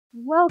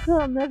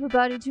Welcome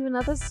everybody to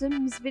another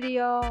Sims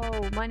video.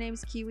 My name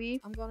is Kiwi.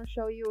 I'm gonna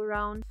show you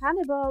around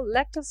Hannibal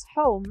Lecter's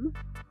home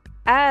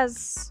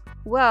as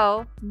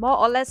well, more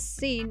or less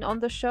seen on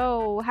the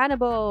show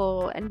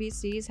Hannibal,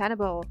 NBC's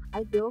Hannibal.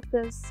 I built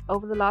this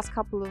over the last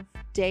couple of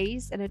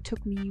days and it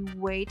took me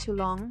way too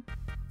long.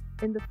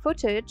 In the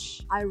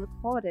footage I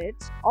recorded,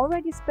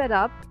 already sped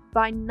up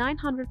by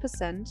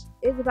 900%,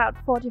 is about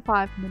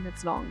 45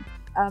 minutes long.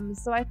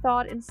 So I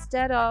thought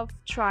instead of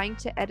trying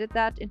to edit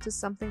that into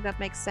something that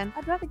makes sense,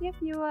 I'd rather give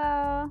you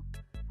a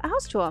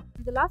house tour.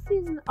 The last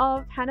season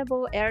of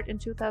Hannibal aired in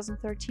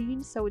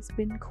 2013, so it's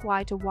been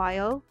quite a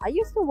while. I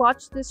used to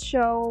watch this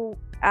show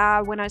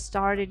when I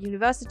started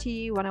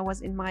university, when I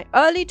was in my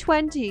early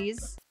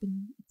 20s.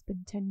 It's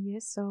been 10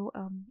 years, so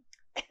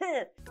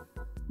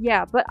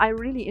yeah, but I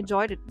really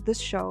enjoyed this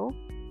show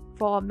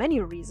for many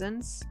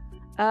reasons.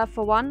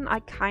 For one, I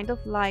kind of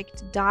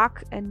liked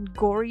dark and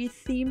gory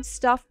themed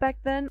stuff back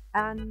then,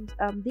 and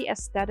the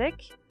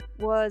aesthetic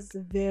was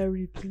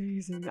very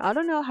pleasing. I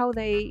don't know how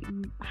they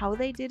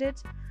did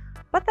it,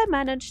 but they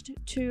managed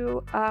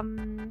to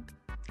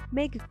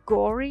make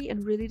gory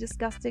and really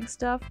disgusting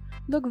stuff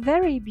look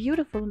very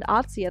beautiful and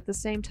artsy at the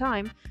same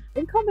time,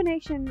 in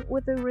combination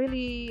with a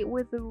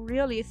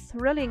really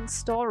thrilling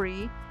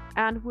story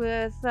and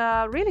with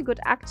really good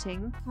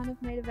acting. Kind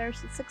of made a very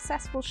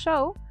successful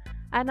show.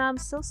 And I'm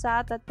so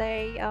sad that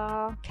they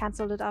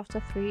cancelled it after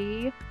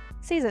 3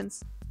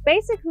 seasons.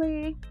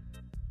 Basically,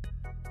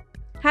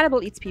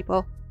 Hannibal eats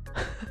people.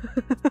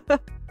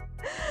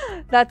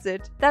 That's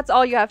it. That's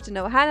all you have to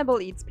know.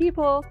 Hannibal eats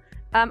people.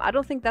 I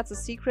don't think that's a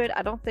secret.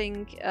 I don't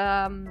think.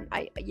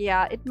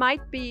 Yeah, it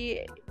might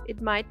be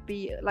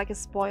like a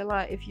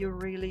spoiler if you're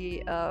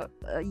really a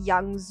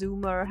young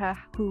Zoomer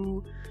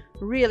who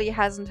really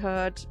hasn't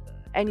heard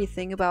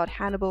anything about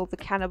Hannibal the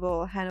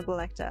Cannibal, Hannibal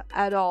Lecter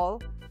at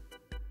all.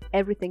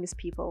 Everything is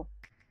people.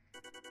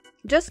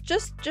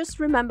 Just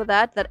remember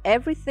that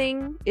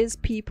everything is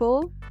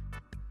people.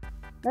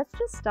 Let's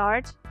just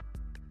start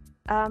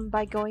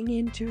by going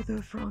into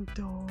the front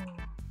door.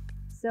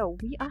 So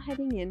we are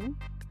heading in.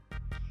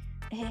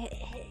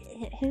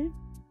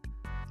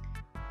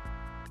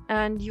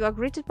 And you are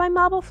greeted by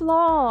marble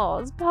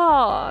floors.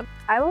 Park.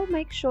 I will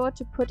make sure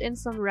to put in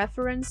some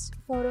reference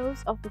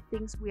photos of the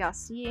things we are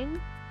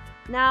seeing.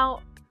 Now,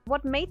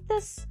 what made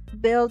this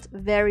build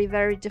very,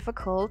 very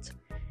difficult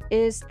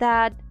is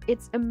that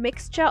it's a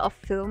mixture of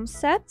film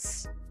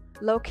sets,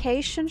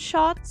 location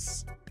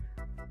shots,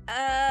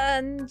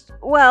 and,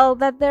 well,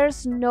 that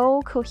there's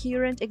no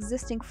coherent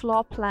existing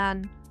floor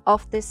plan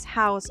of this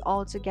house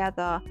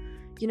altogether.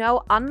 You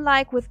know,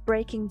 unlike with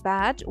Breaking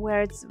Bad,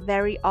 where it's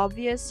very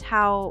obvious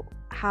how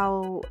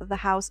the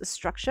house is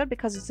structured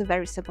because it's a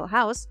very simple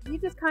house, you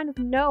just kind of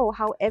know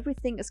how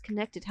everything is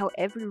connected, how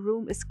every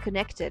room is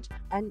connected.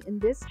 And in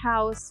this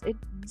house,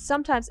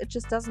 sometimes it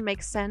just doesn't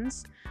make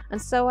sense. And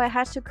so I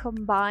had to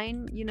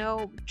combine, you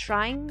know,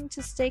 trying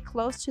to stay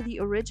close to the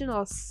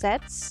original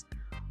sets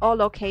or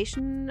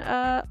locations,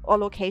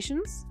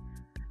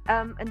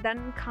 and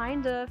then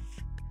kind of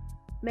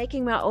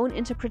making my own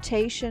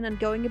interpretation and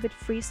going a bit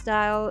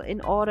freestyle in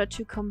order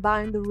to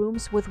combine the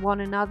rooms with one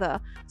another.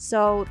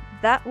 So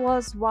that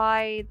was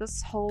why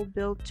this whole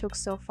build took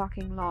so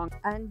fucking long.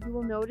 And you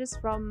will notice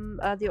from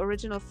the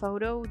original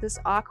photo, this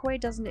archway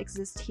doesn't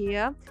exist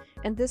here,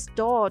 and this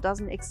door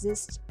doesn't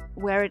exist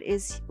where it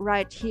is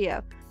right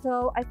here.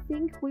 So I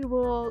think we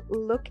will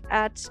look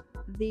at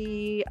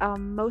the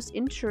most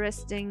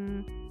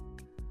interesting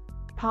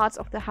parts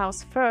of the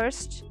house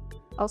first.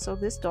 Also,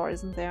 this door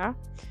isn't there,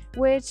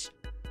 which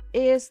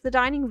is the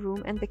dining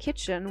room and the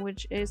kitchen,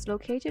 which is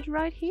located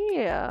right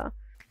here.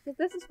 So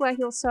this is where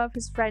he'll serve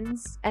his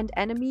friends and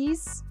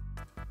enemies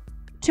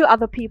to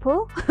other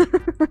people.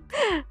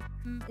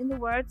 In the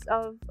words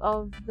of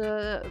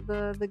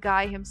the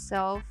guy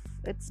himself,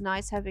 it's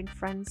nice having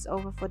friends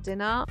over for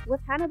dinner.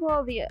 With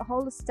Hannibal, the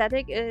whole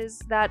aesthetic is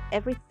that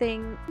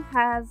everything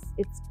has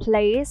its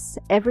place,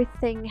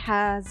 everything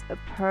has a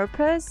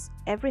purpose,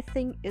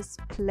 everything is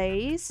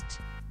placed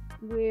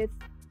with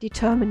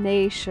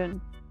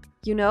determination.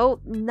 You know,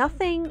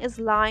 nothing is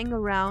lying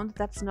around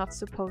that's not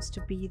supposed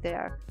to be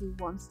there. He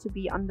wants to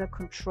be under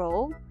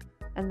control,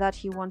 and that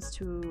he wants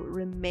to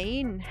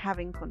remain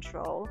having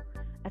control.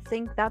 I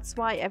think that's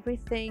why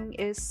everything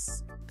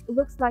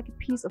looks like a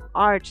piece of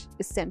art,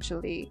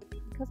 essentially.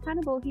 Because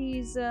Hannibal,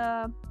 he's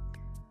a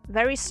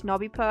very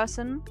snobby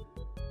person,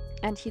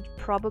 and he'd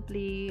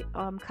probably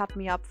cut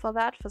me up for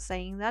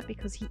saying that,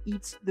 because he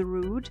eats the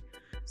rude.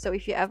 So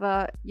if you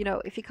ever, you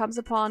know, if he comes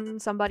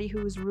upon somebody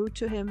who's rude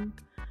to him,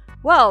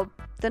 well,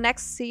 the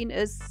next scene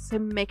is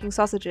him making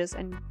sausages,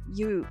 and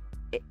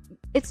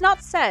it's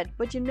not said,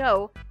 but you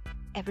know,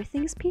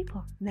 everything is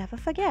people. Never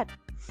forget.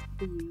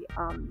 The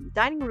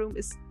dining room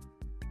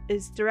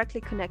is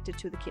directly connected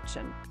to the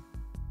kitchen,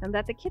 and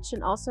that the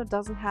kitchen also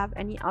doesn't have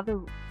any other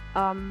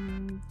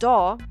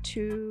door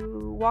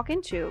to walk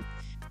into.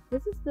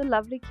 This is the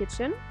lovely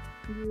kitchen.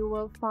 You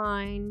will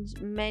find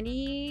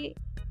many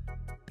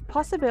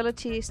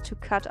possibilities to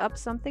cut up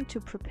something, to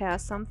prepare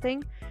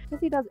something,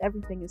 because he does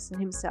everything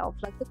himself.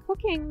 Like the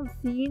cooking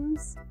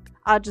scenes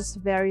are just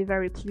very,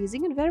 very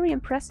pleasing and very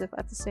impressive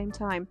at the same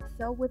time.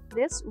 So with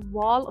this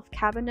wall of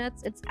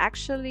cabinets, it's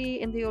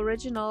actually in the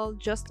original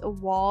just a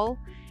wall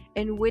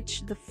in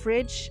which the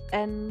fridge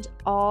and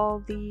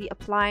all the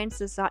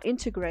appliances are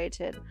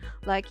integrated.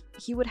 Like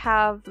he would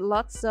have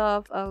lots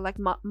of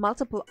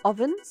multiple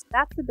ovens.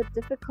 That's a bit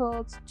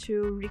difficult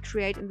to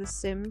recreate in The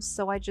Sims,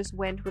 so I just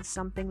went with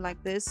something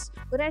like this.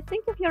 But I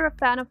think if you're a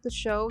fan of the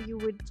show, you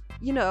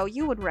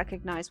would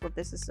recognize what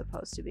this is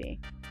supposed to be.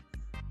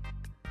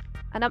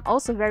 And I'm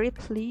also very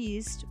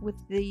pleased with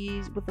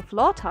the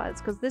floor tiles,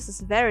 because this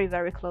is very,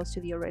 very close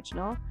to the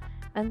original,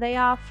 and they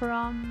are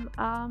from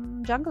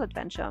Jungle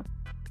Adventure.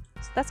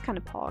 So that's kind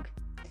of pog.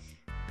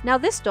 Now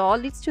this door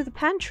leads to the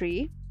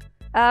pantry.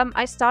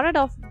 I started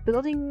off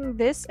building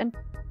this and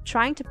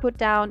trying to put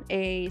down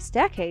a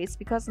staircase,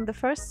 because in the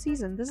first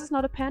season this is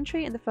not a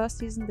pantry. In the first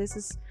season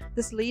this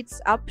leads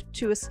up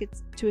to a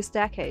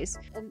staircase,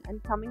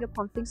 and coming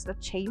upon things that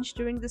change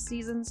during the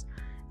seasons,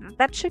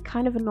 that shit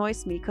kind of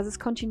annoys me, because it's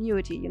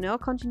continuity, you know,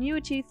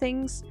 continuity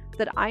things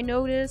that I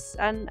notice,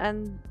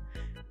 and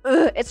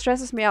it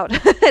stresses me out.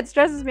 It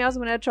stresses me out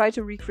when I try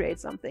to recreate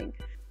something.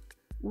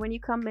 When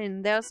you come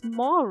in, there's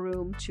more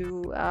room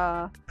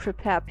to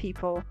prepare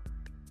people.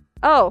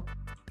 Oh,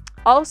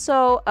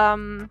 also,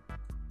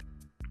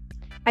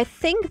 I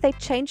think they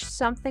changed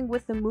something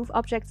with the move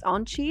objects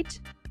on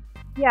cheat.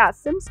 Yeah,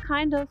 Sims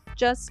kind of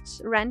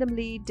just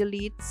randomly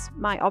deletes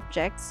my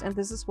objects, and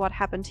this is what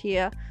happened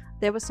here.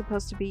 There was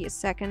supposed to be a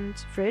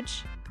second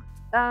fridge.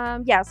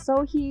 Yeah,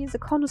 so he's a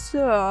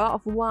connoisseur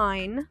of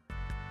wine.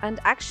 And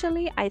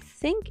actually, I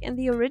think in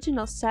the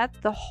original set,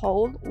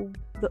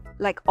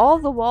 all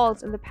the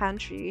walls in the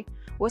pantry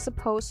were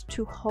supposed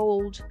to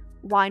hold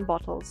wine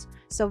bottles.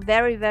 So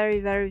very, very,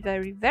 very,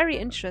 very, very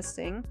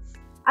interesting.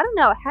 I don't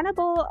know,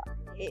 Hannibal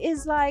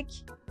is like,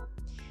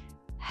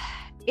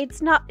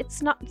 it's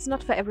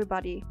not for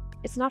everybody.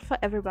 It's not for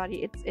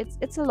everybody.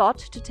 It's a lot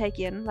to take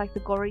in, like the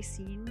gory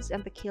scenes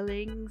and the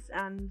killings,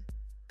 and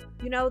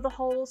you know, the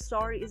whole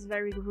story is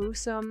very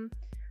gruesome.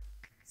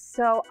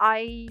 So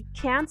I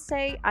can't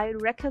say I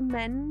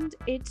recommend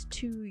it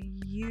to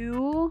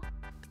you,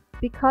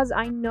 because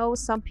I know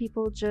some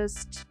people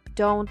just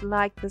don't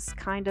like this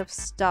kind of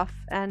stuff,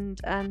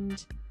 and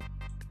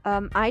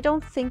I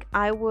don't think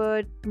I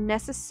would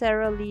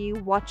necessarily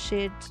watch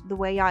it the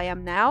way I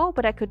am now,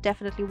 but I could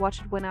definitely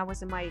watch it when I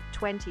was in my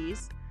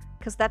 20s,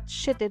 because that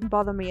shit didn't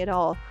bother me at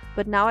all.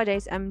 But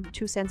nowadays I'm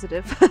too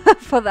sensitive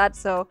for that,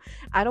 so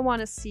I don't want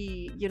to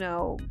see, you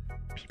know,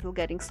 people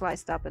getting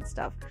sliced up and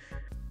stuff.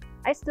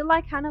 I still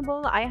like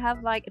Hannibal. I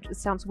have, like, it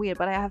sounds weird,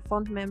 but I have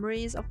fond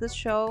memories of this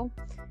show,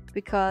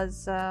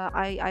 because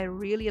I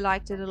really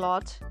liked it a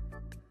lot.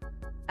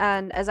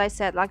 And as I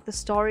said, like, the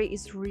story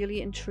is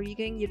really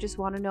intriguing. You just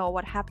want to know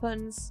what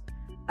happens.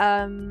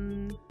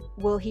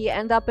 Will he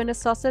end up in a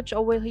sausage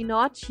or will he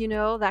not? You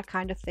know, that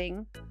kind of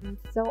thing.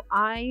 So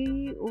I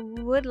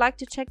would like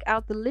to check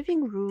out the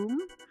living room.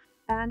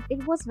 And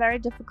it was very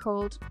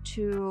difficult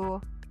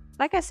to,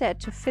 like I said,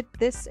 to fit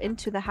this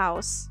into the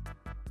house.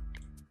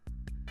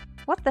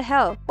 What the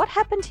hell? What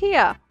happened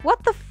here?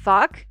 What the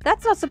fuck?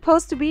 That's not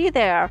supposed to be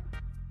there.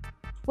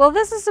 Well,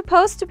 this is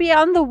supposed to be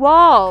on the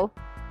wall.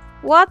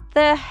 What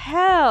the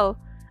hell?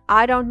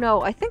 I don't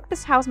know. I think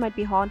this house might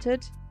be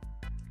haunted,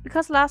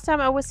 because last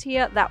time I was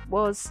here, that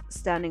was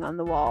standing on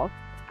the wall.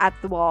 At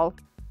the wall.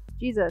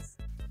 Jesus.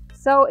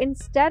 So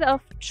instead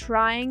of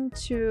trying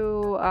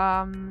to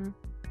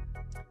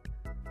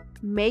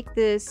make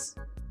this,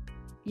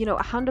 you know,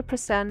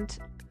 100%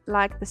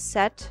 like the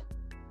set,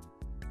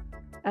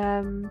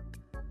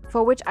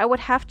 for which I would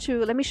have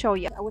to, let me show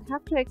you. I would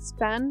have to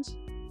expand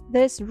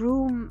this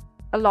room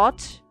a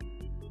lot,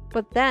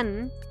 but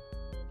then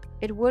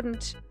it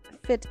wouldn't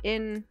fit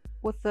in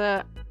with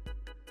the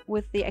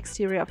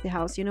exterior of the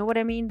house. You know what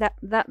I mean?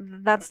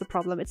 That's the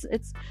problem.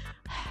 It's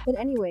But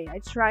anyway, I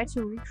tried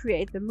to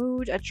recreate the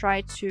mood. I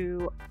tried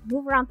to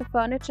move around the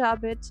furniture a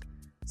bit.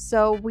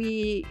 So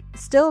we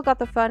still got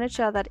the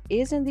furniture that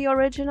is in the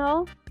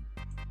original,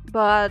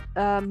 but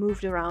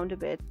moved around a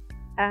bit.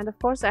 And of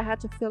course I had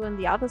to fill in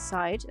the other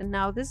side. And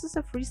now this is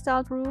a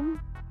freestyle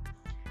room,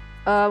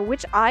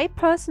 which I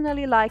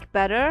personally like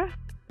better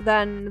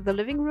than the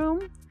living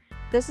room.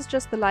 This is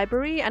just the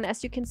library, and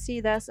as you can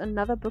see, there's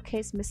another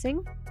bookcase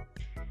missing.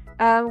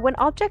 When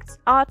objects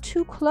are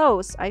too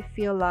close, I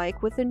feel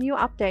like, with the new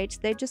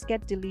update, they just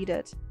get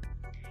deleted.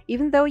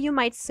 Even though you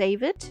might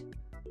save it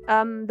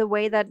the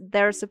way that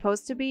they're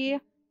supposed to be,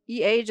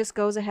 EA just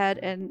goes ahead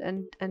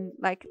and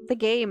like, the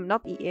game,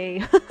 not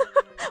EA.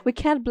 We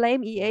can't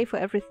blame EA for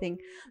everything.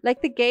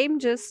 Like, the game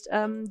just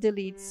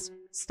deletes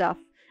stuff.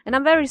 And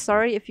I'm very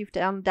sorry if you've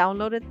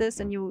downloaded this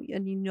and you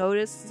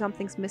notice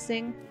something's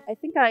missing. I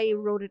think I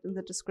wrote it in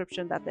the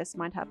description that this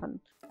might happen.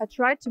 I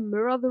tried to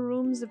mirror the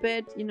rooms a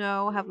bit, you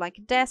know, have like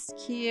a desk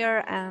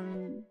here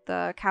and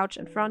the couch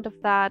in front of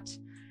that.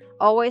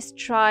 Always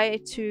try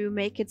to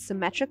make it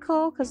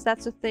symmetrical, because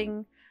that's a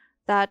thing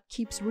that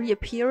keeps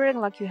reappearing.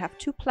 Like you have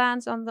 2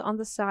 plants on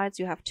the sides,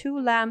 you have 2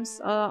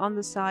 lamps on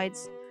the sides,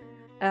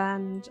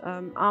 and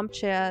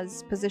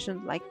armchairs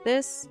positioned like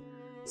this.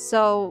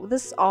 So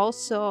this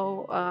also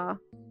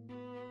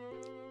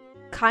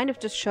kind of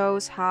just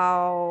shows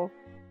how,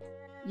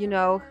 you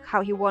know,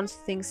 how he wants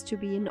things to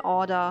be in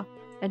order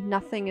and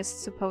nothing is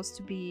supposed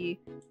to be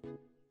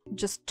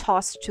just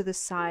tossed to the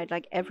side.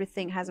 Like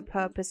everything has a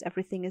purpose,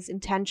 everything is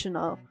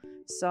intentional.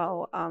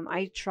 So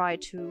I try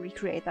to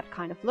recreate that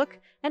kind of look,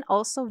 and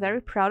also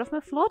very proud of my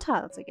floor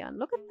tiles again.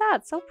 Look at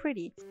that, so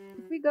pretty.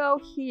 If we go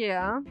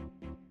here,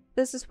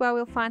 this is where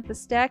we'll find the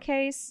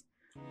staircase.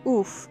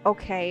 Oof,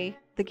 okay,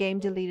 the game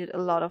deleted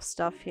a lot of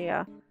stuff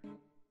here.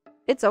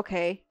 It's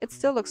okay, it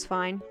still looks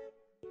fine.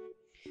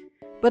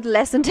 But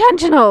less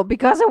intentional,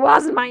 because it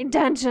wasn't my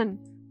intention.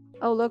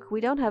 Oh look,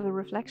 we don't have a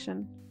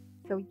reflection.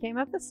 So we came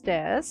up the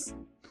stairs,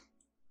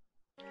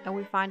 and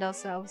we find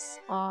ourselves,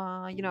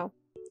 you know,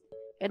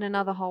 in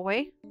another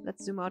hallway.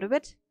 Let's zoom out a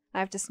bit. I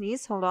have to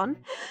sneeze, hold on.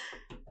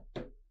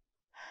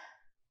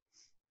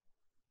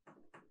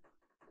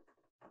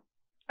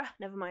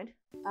 Never mind.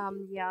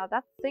 Yeah,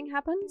 that thing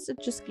happens. It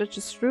just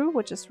glitches through,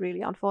 which is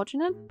really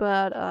unfortunate,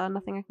 but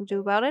nothing I can do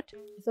about it.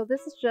 So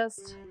this is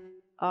just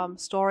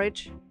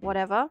storage,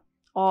 whatever,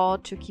 or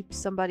to keep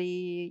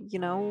somebody, you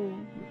know,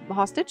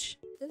 hostage.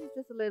 This is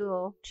just a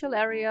little chill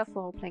area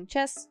for playing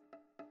chess.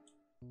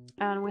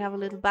 And we have a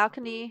little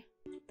balcony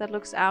that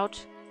looks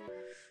out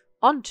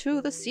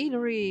onto the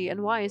scenery.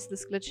 And why is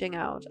this glitching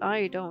out?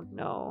 I don't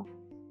know.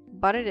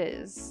 But it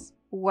is.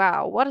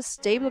 Wow, what a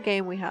stable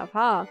game we have,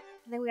 huh?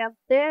 And then we have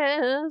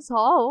this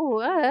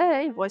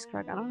hallway. Voice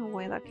crack, I don't know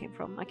where that came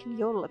from. I can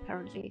yodel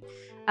apparently.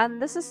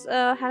 And this is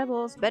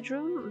Hannibal's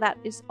bedroom that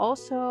is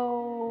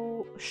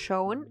also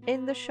shown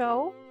in the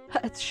show.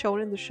 It's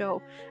shown in the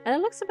show. And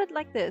it looks a bit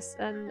like this.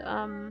 And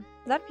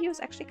that view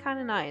is actually kind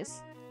of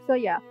nice. So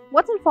yeah,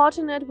 what's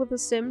unfortunate with The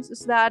Sims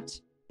is that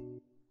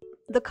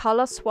the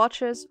color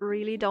swatches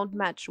really don't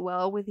match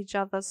well with each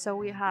other. So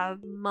we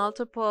have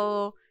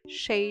multiple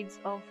shades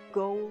of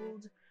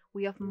gold.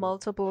 We have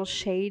multiple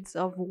shades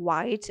of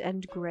white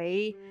and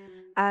gray,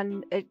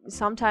 and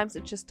sometimes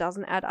it just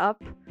doesn't add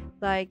up.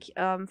 Like,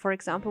 for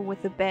example,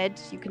 with the bed,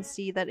 you can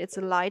see that it's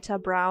a lighter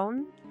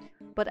brown,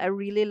 but I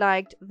really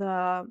liked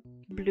the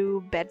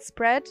blue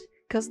bedspread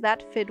because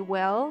that fit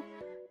well.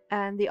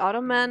 And the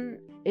ottoman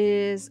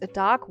is a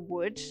dark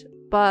wood,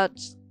 but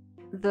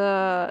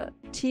the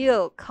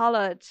teal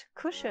colored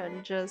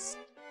cushion just,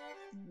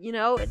 you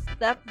know,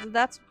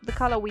 that's the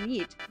color we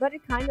need. But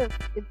it kind of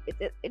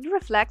it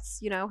reflects,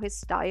 you know, his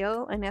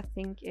style, and I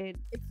think it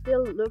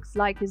still looks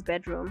like his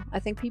bedroom. I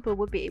think people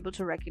would be able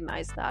to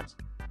recognize that.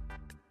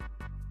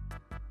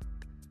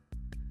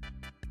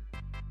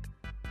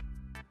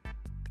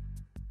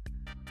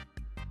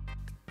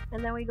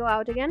 And then we go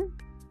out again.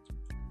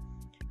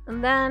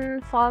 And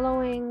then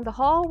following the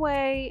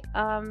hallway,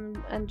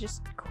 and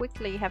just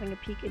quickly having a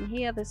peek in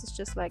here. This is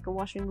just like a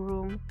washing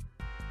room,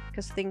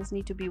 because things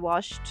need to be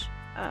washed.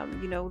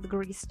 You know, the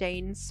grease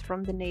stains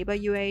from the neighbor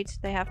you ate,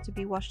 they have to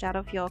be washed out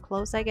of your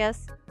clothes, I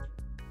guess.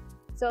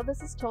 So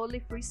this is totally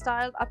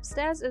freestyled.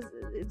 Upstairs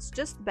it's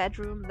just the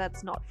bedroom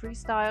that's not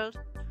freestyled,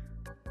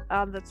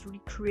 that's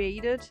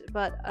recreated.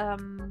 But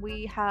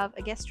we have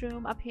a guest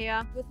room up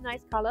here with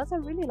nice colors. I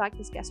really like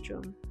this guest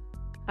room.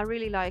 I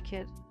really like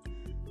it.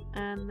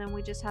 And then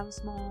we just have a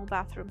small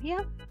bathroom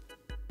here.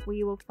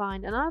 We will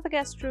find another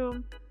guest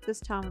room,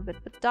 this time a bit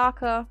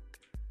darker.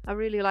 I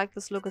really like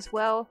this look as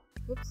well.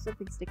 Whoops,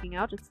 something's sticking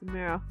out. It's the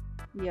mirror.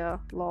 Yeah,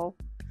 lol.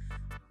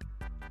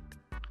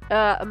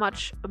 A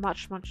much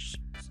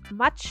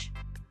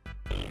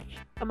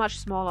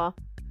smaller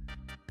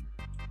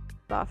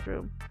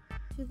bathroom.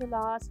 To the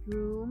last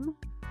room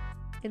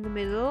in the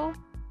middle.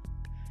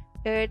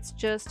 It's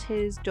just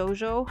his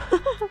dojo.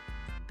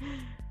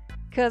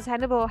 Because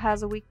Hannibal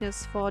has a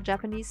weakness for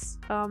Japanese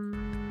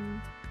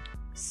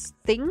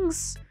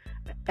things.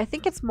 I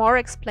think it's more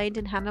explained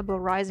in Hannibal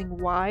Rising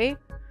why.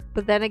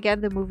 But then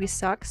again, the movie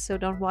sucks, so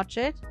don't watch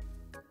it.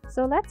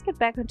 So let's get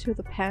back into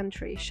the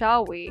pantry,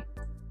 shall we?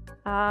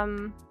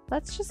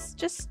 Let's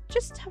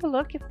just have a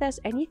look if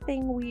there's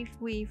anything we've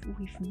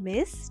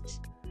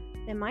missed.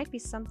 There might be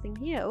something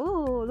here.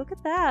 Oh, look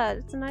at that!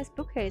 It's a nice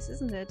bookcase,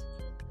 isn't it?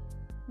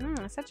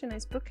 Such a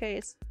nice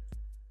bookcase.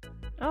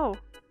 Oh.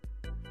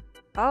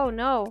 Oh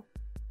no.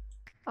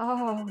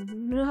 Oh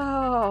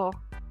no.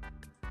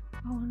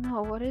 Oh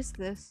no, what is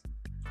this?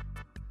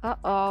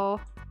 Uh-oh.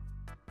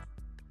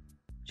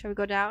 Shall we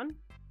go down?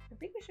 I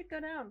think we should go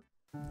down.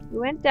 We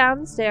went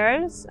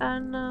downstairs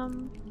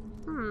and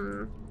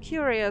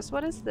curious,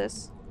 what is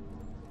this?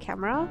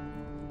 Camera?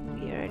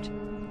 Weird.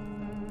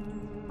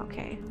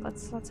 Okay,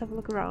 let's have a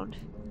look around.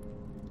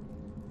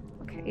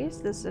 Okay,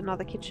 is this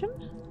another kitchen?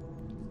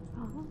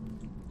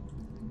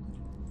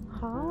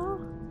 Huh?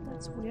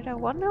 That's weird. I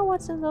wonder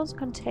what's in those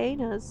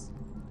containers.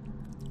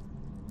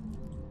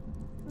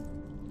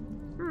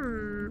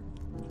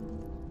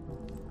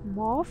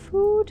 More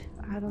food?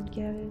 I don't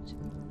get it.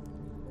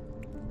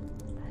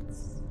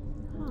 That's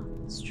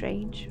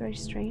strange, very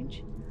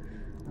strange.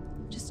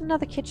 Just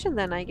another kitchen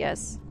then, I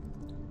guess.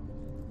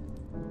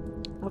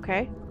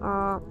 Okay.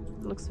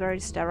 Looks very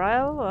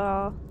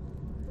sterile.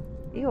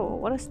 Ew,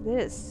 what is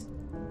this?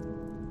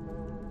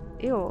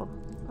 Ew.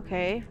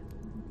 Okay.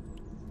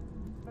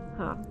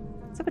 Huh.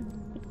 It's a bit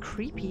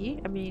creepy.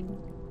 I mean,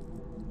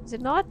 is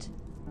it not?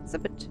 It's a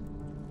bit...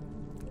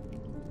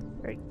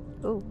 very...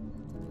 Oh.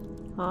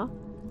 Huh?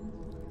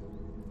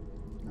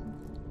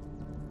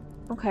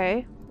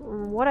 Okay.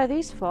 What are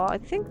these for? I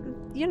think,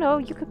 you know,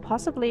 you could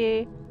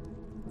possibly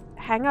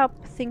hang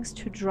up things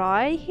to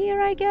dry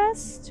here, I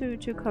guess? To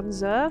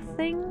conserve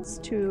things?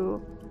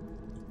 To...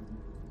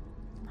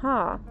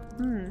 Huh.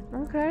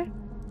 Okay.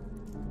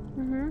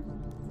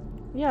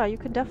 Yeah, you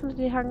can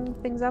definitely hang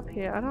things up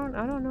here. I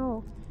don't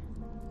know.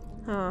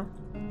 Huh.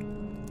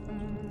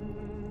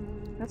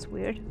 That's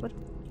weird. What?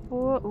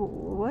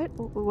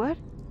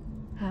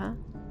 Huh?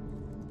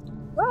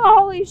 Oh,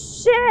 holy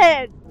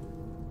shit!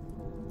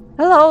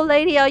 Hello,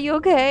 lady, are you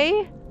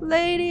okay?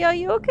 Lady, are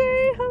you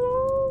okay?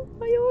 Hello?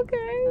 Are you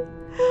okay?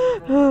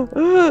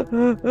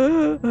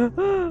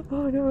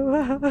 Oh no,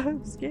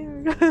 I'm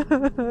scared.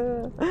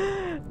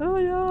 Oh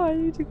no, I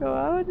need to go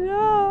out.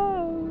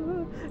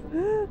 No!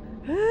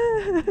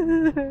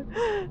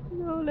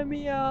 No, let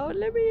me out.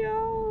 Let me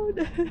out.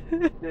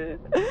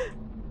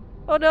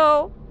 Oh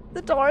no,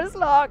 the door is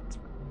locked.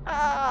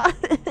 Ah,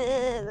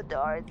 the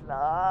door is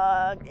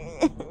locked.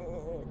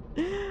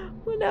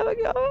 We'll never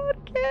go out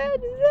again.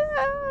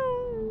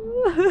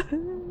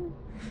 No.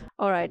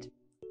 All right.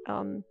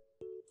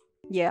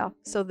 Yeah.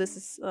 So this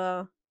is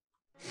So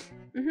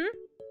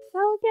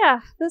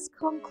yeah, this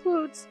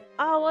concludes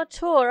our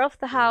tour of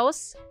the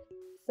house.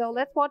 So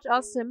let's watch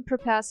Austin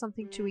prepare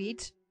something to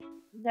eat.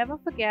 Never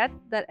forget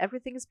that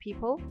everything is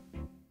people.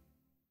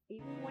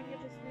 Even when you're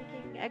just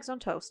making eggs on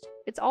toast,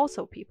 it's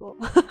also people.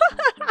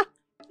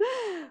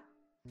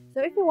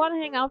 So if you want to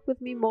hang out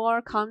with me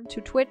more, come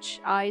to Twitch.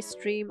 I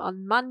stream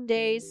on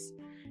Mondays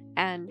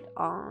and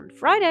on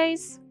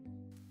Fridays.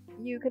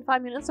 You can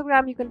find me on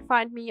Instagram, you can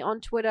find me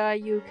on Twitter,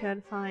 you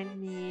can find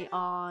me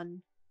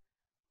on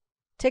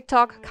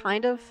TikTok,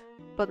 kind of,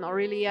 but not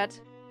really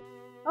yet.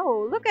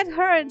 Oh, look at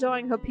her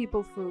enjoying her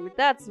people food.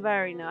 That's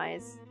very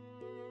nice.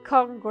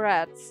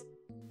 Congrats.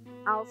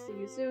 I'll see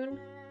you soon.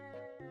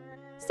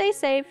 Stay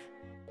safe.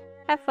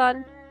 Have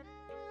fun.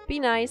 Be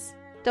nice.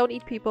 Don't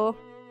eat people.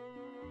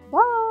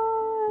 Bye!